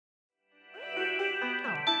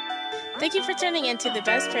Thank you for tuning in to the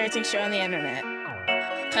best parenting show on the internet,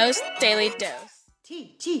 Post Daily Dose.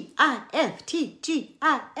 TGIF,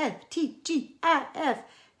 TGIF, TGIF.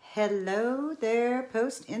 Hello there,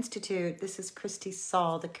 Post Institute. This is Christy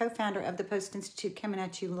Saul, the co-founder of the Post Institute, coming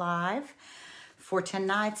at you live for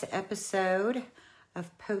tonight's episode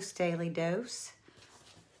of Post Daily Dose.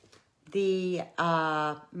 The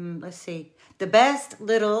best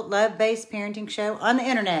little love-based parenting show on the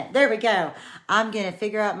internet. There we go. I'm going to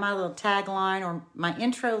figure out my little tagline or my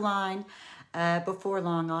intro line. Before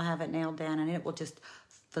long, I'll have it nailed down and it will just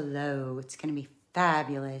flow. It's going to be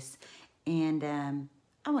fabulous. And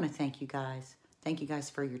I want to thank you guys. Thank you guys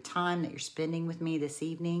for your time that you're spending with me this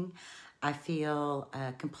evening. I feel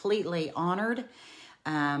completely honored.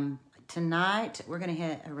 Tonight, we're going to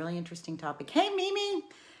hit a really interesting topic. Hey, Mimi!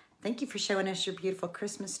 Thank you for showing us your beautiful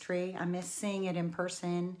Christmas tree. I miss seeing it in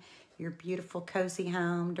person, your beautiful cozy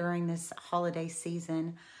home during this holiday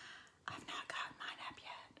season. I've not got mine up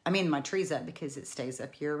yet. I mean, my tree's up because it stays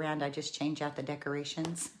up year-round. I just change out the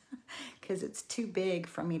decorations because it's too big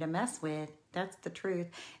for me to mess with. That's the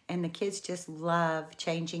truth. And the kids just love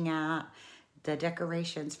changing out the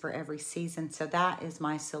decorations for every season. So that is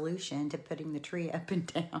my solution to putting the tree up and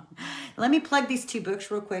down. Let me plug these two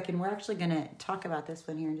books real quick, and we're actually going to talk about this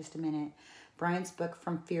one here in just a minute. Brian's book,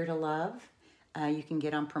 From Fear to Love, you can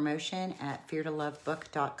get on promotion at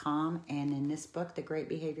feartolovebook.com. And in this book, The Great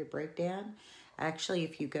Behavior Breakdown, actually,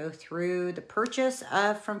 if you go through the purchase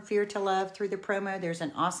of From Fear to Love through the promo, there's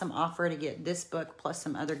an awesome offer to get this book plus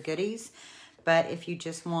some other goodies. But if you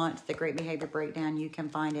just want The Great Behavior Breakdown, you can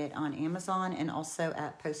find it on Amazon and also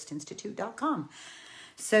at postinstitute.com.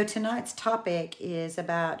 So tonight's topic is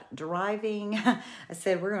about driving. I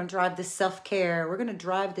said we're going to drive this self-care. We're going to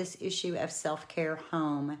drive this issue of self-care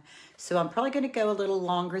home. So I'm probably going to go a little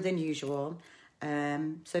longer than usual.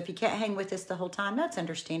 So if you can't hang with us the whole time, that's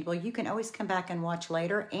understandable. You can always come back and watch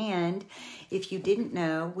later. And if you didn't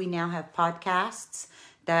know, we now have podcasts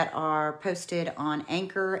that are posted on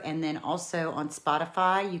Anchor and then also on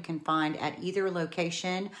Spotify. You can find at either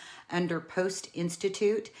location under Post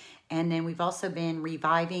Institute. And then we've also been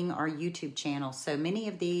reviving our YouTube channel. So many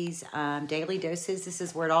of these daily doses, this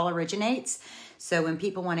is where it all originates. So when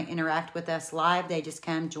people want to interact with us live, they just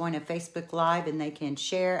come join a Facebook Live and they can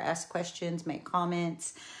share, ask questions, make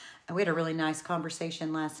comments. We had a really nice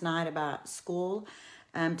conversation last night about school.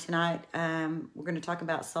 Tonight, we're going to talk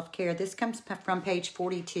about self-care. This comes from page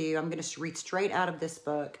 42. I'm going to read straight out of this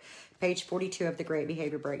book, page 42 of The Great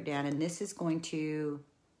Behavior Breakdown. And this is going to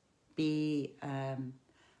be,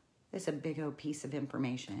 it's a big old piece of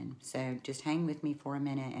information. So just hang with me for a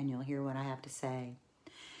minute and you'll hear what I have to say.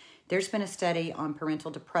 There's been a study on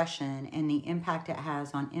parental depression and the impact it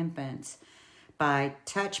has on infants by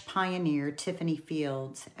Touch pioneer Tiffany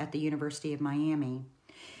Fields at the University of Miami.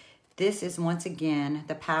 This is once again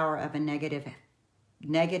the power of a negative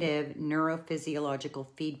neurophysiological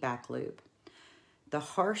feedback loop. The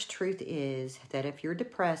harsh truth is that if you're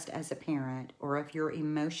depressed as a parent or if you're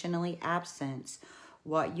emotionally absent,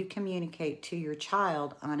 what you communicate to your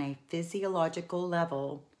child on a physiological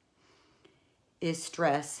level is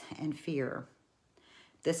stress and fear.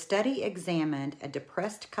 The study examined a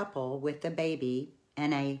depressed couple with a baby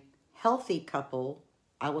and a healthy couple,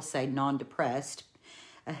 I will say non-depressed,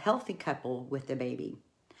 a healthy couple with a baby.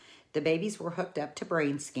 The babies were hooked up to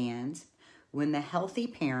brain scans. When the healthy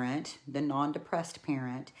parent, the non-depressed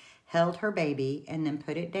parent, held her baby and then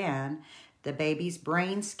put it down, the baby's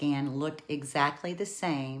brain scan looked exactly the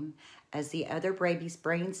same as the other baby's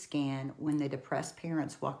brain scan when the depressed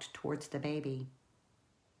parents walked towards the baby.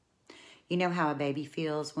 You know how a baby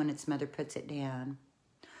feels when its mother puts it down?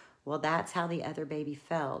 Well, that's how the other baby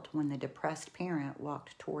felt when the depressed parent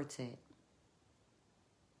walked towards it.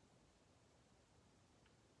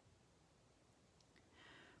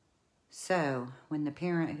 So, when the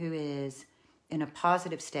parent who is in a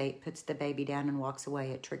positive state puts the baby down and walks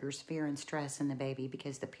away, it triggers fear and stress in the baby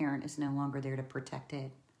because the parent is no longer there to protect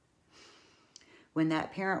it. When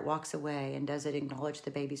that parent walks away and doesn't acknowledge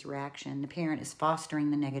the baby's reaction, the parent is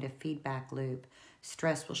fostering the negative feedback loop.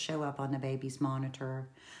 Stress will show up on the baby's monitor.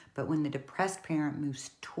 But when the depressed parent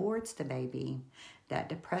moves towards the baby, that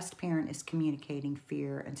depressed parent is communicating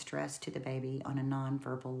fear and stress to the baby on a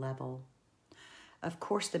nonverbal level. Of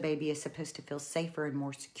course, the baby is supposed to feel safer and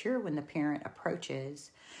more secure when the parent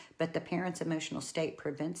approaches, but the parent's emotional state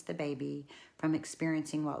prevents the baby from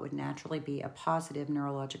experiencing what would naturally be a positive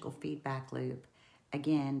neurological feedback loop.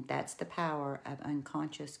 Again, that's the power of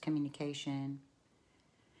unconscious communication.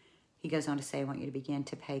 He goes on to say, I want you to begin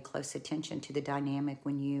to pay close attention to the dynamic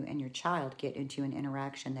when you and your child get into an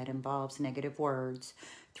interaction that involves negative words,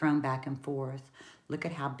 thrown back and forth. Look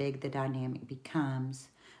at how big the dynamic becomes.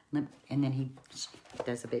 And then he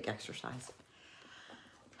does a big exercise.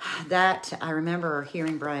 That, I remember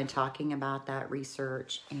hearing Brian talking about that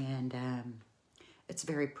research, and it's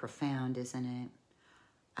very profound, isn't it?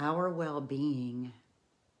 Our well-being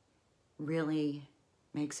really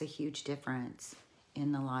makes a huge difference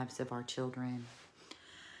in the lives of our children.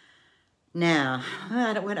 Now,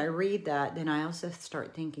 when I read that, then I also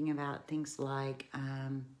start thinking about things like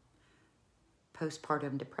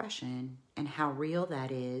postpartum depression and how real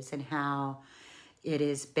that is, and how it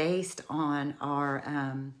is based on our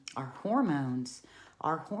hormones.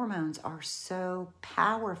 Our hormones are so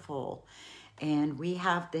powerful, and we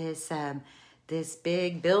have this this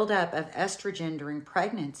big buildup of estrogen during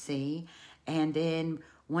pregnancy, and then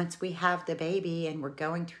once we have the baby and we're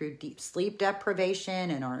going through deep sleep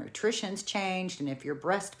deprivation and our nutrition's changed, and if you're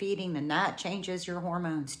breastfeeding, then that changes your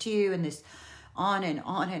hormones too, and this on and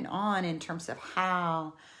on and on in terms of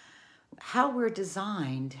how we're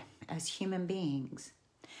designed as human beings,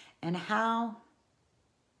 and how,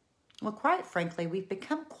 well, quite frankly, we've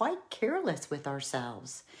become quite careless with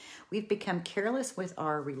ourselves. We've become careless with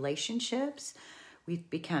our relationships. We've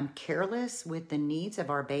become careless with the needs of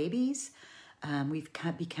our babies. We've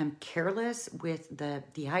become careless with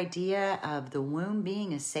the idea of the womb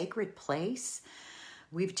being a sacred place.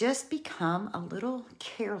 We've just become a little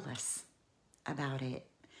careless about it.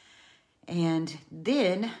 And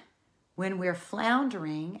then when we're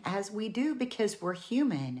floundering, as we do because we're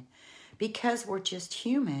human, because we're just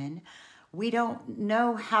human, we don't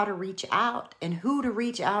know how to reach out and who to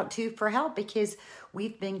reach out to for help, because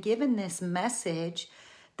we've been given this message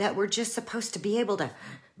that we're just supposed to be able to,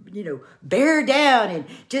 bear down and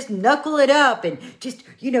just knuckle it up, and just,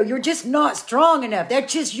 you're just not strong enough.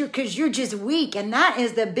 That's just because you're just weak. And that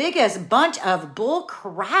is the biggest bunch of bull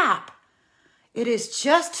crap. It is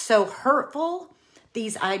just so hurtful.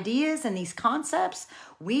 These ideas and these concepts,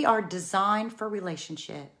 we are designed for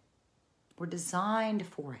relationship. We're designed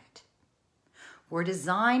for it. We're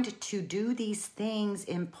designed to do these things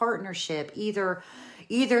in partnership, either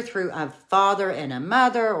through a father and a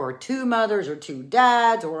mother, or two mothers or two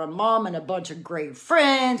dads, or a mom and a bunch of great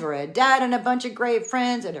friends, or a dad and a bunch of great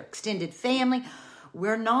friends, and an extended family.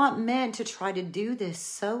 We're not meant to try to do this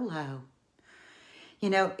solo.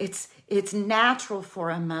 It's natural for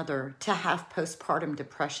a mother to have postpartum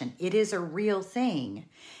depression. It is a real thing.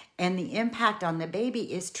 And the impact on the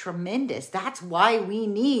baby is tremendous. That's why we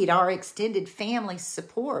need our extended family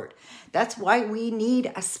support. That's why we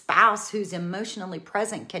need a spouse who's emotionally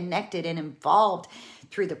present, connected, and involved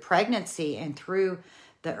through the pregnancy and through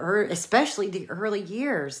especially the early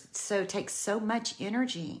years. So it takes so much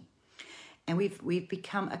energy. And we've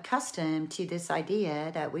become accustomed to this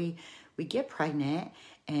idea that we get pregnant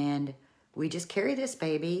and we just carry this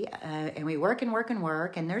baby and we work and work and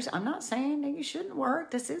work. And I'm not saying that you shouldn't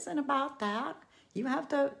work. This isn't about that. You have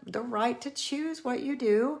the right to choose what you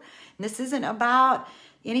do. And this isn't about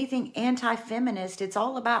anything anti-feminist. It's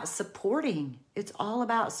all about supporting. It's all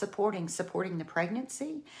about supporting the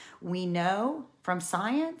pregnancy. We know from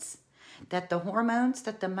science that the hormones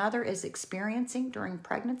that the mother is experiencing during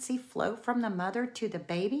pregnancy flow from the mother to the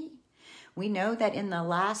baby. We know that in the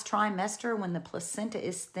last trimester, when the placenta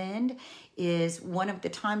is thinned, is one of the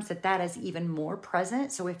times that is even more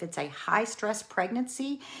present. So if it's a high-stress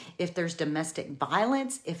pregnancy, if there's domestic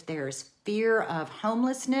violence, if there's fear of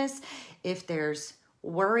homelessness, if there's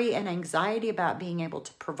worry and anxiety about being able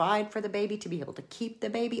to provide for the baby, to be able to keep the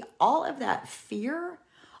baby, all of that fear,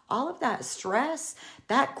 all of that stress,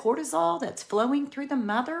 that cortisol that's flowing through the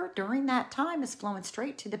mother during that time is flowing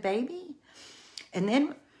straight to the baby. And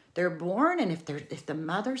then they're born, and if the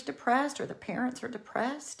mother's depressed or the parents are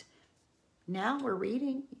depressed, now we're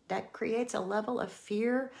reading that creates a level of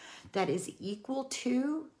fear that is equal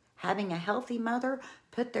to having a healthy mother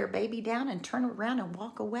put their baby down and turn around and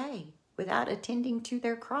walk away without attending to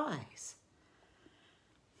their cries.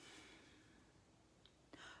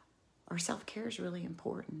 Our self-care is really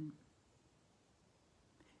important.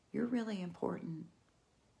 You're really important.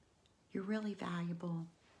 You're really valuable.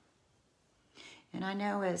 And I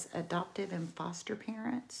know as adoptive and foster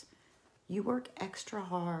parents, you work extra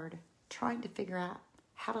hard trying to figure out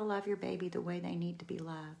how to love your baby the way they need to be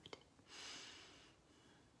loved.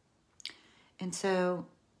 And so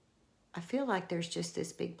I feel like there's just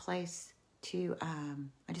this big place to,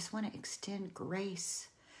 I just want to extend grace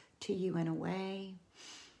to you in a way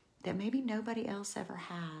that maybe nobody else ever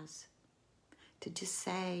has. To just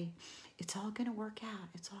say, it's all going to work out.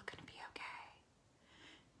 It's all going to be okay.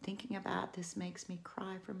 Thinking about this makes me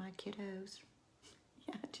cry for my kiddos.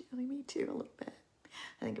 Yeah, Julie, me too, a little bit.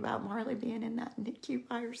 I think about Marley being in that NICU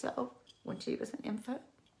by herself when she was an infant.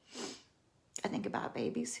 I think about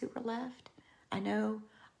babies who were left. I know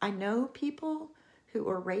people who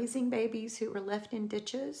were raising babies who were left in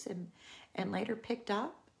ditches and later picked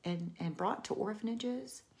up and brought to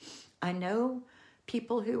orphanages. I know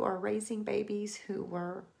people who are raising babies who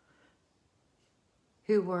were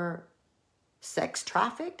sex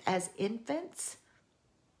trafficked as infants.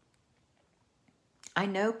 I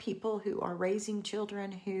know people who are raising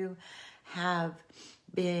children who have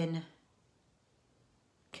been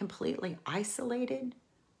completely isolated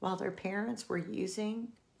while their parents were using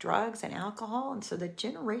drugs and alcohol. And so the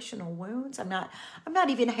generational wounds, I'm not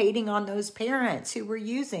even hating on those parents who were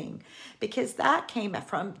using, because that came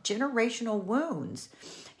from generational wounds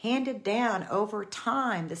handed down over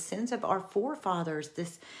time, the sins of our forefathers,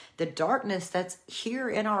 the darkness that's here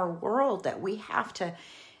in our world that we have to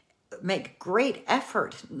make great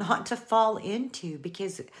effort not to fall into,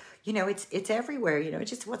 because it's everywhere. It's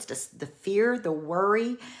just the fear, the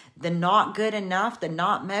worry, the not good enough, the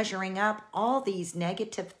not measuring up, all these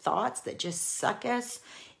negative thoughts that just suck us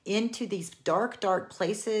into these dark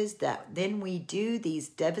places, that then we do these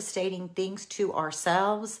devastating things to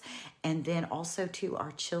ourselves and then also to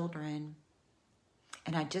our children.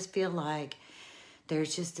 And I just feel like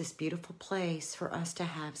there's just this beautiful place for us to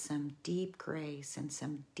have some deep grace and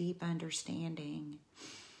some deep understanding.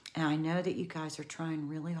 And I know that you guys are trying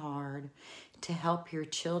really hard to help your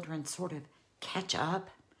children sort of catch up.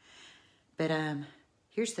 But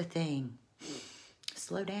here's the thing.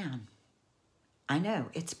 Slow down. I know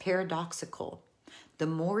it's paradoxical. The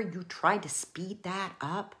more you try to speed that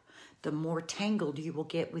up, the more tangled you will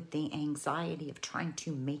get with the anxiety of trying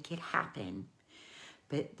to make it happen.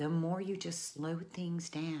 But the more you just slow things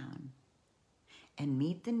down and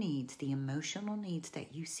meet the needs, the emotional needs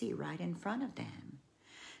that you see right in front of them,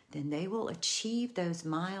 then they will achieve those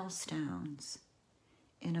milestones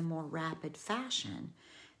in a more rapid fashion.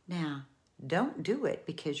 Now, don't do it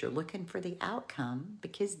because you're looking for the outcome,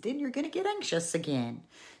 because then you're going to get anxious again.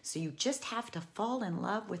 So you just have to fall in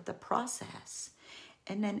love with the process.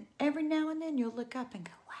 And then every now and then you'll look up and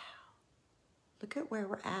go, wow, look at where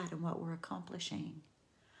we're at and what we're accomplishing.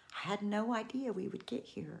 I had no idea we would get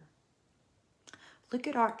here. Look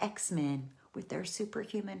at our X-Men with their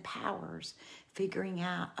superhuman powers, figuring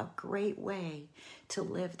out a great way to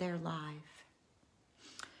live their life.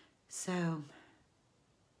 So,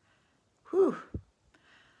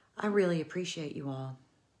 I really appreciate you all.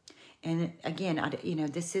 And again,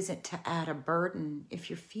 this isn't to add a burden. If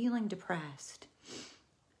you're feeling depressed,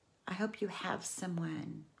 I hope you have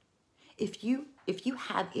someone. If you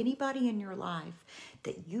have anybody in your life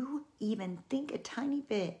that you even think a tiny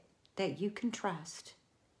bit that you can trust,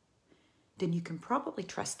 then you can probably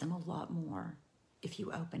trust them a lot more if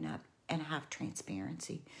you open up and have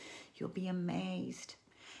transparency. You'll be amazed.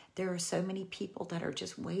 There are so many people that are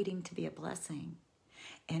just waiting to be a blessing.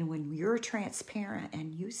 And when you're transparent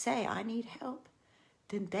and you say, I need help,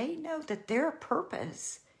 then they know that their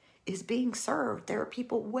purpose is being served. There are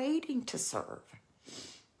people waiting to serve.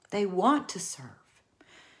 They want to serve.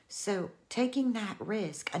 So taking that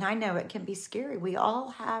risk, and I know it can be scary. We all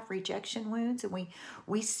have rejection wounds, and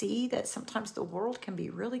we see that sometimes the world can be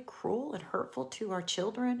really cruel and hurtful to our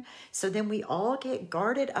children. So then we all get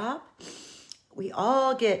guarded up. We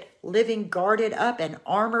all get living guarded up and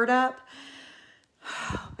armored up.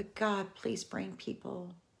 But God, please bring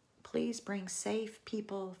people. Please bring safe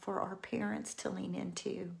people for our parents to lean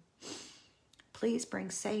into. Please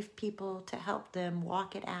bring safe people to help them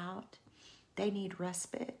walk it out. They need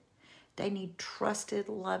respite. They need trusted,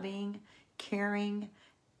 loving, caring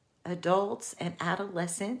adults and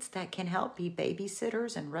adolescents that can help be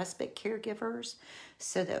babysitters and respite caregivers,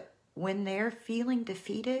 so that when they're feeling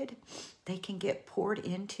defeated, they can get poured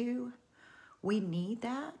into. We need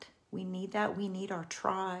that. We need that. We need our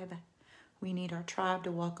tribe. We need our tribe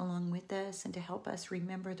to walk along with us and to help us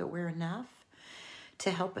remember that we're enough,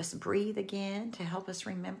 to help us breathe again, to help us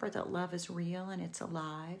remember that love is real and it's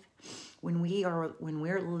alive. When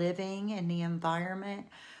we're living in the environment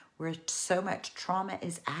where so much trauma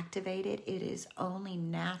is activated, it is only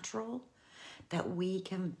natural that we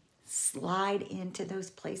can slide into those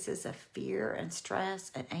places of fear and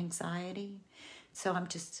stress and anxiety. So I'm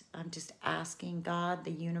just asking God,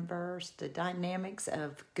 the universe, the dynamics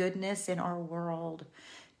of goodness in our world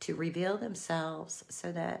to reveal themselves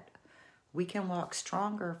so that we can walk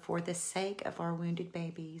stronger for the sake of our wounded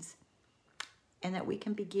babies, and that we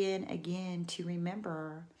can begin again to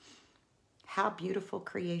remember how beautiful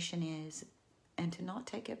creation is and to not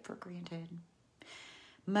take it for granted.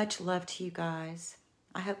 Much love to you guys.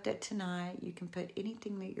 I hope that tonight you can put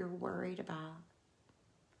anything that you're worried about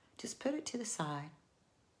just put it to the side.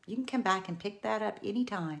 You can come back and pick that up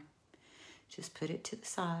anytime. Just put it to the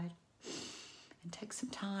side and take some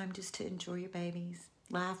time just to enjoy your babies.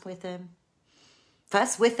 Laugh with them,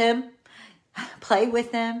 fuss with them, play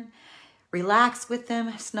with them, relax with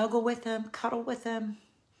them, snuggle with them, cuddle with them,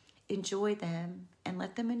 enjoy them, and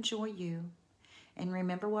let them enjoy you. And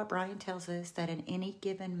remember what Brian tells us, that in any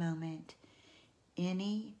given moment,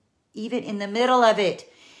 even in the middle of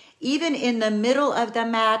it, even in the middle of the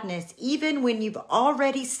madness, even when you've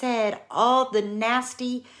already said all the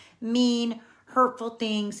nasty, mean, hurtful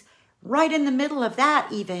things, right in the middle of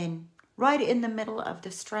that even, right in the middle of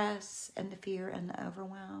the stress and the fear and the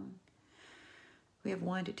overwhelm, we have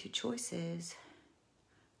 1 to 2 choices.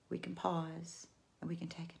 We can pause and we can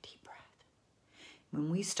take a deep breath.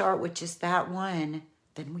 When we start with just that one,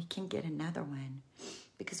 then we can get another one.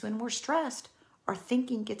 Because when we're stressed, our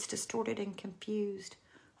thinking gets distorted and confused.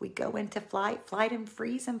 We go into flight, and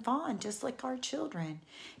freeze and fawn, just like our children.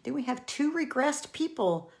 Then we have 2 regressed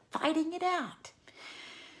people fighting it out.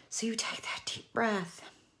 So you take that deep breath,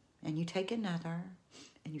 and you take another,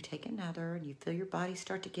 and you take another, and you feel your body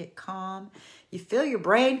start to get calm. You feel your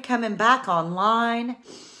brain coming back online.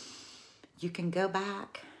 You can go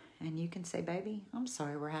back, and you can say, baby, I'm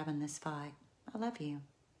sorry we're having this fight. I love you.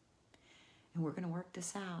 And we're going to work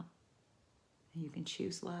this out. And you can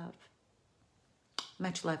choose love.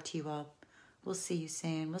 Much love to you all. We'll see you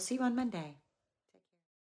soon. We'll see you on Monday.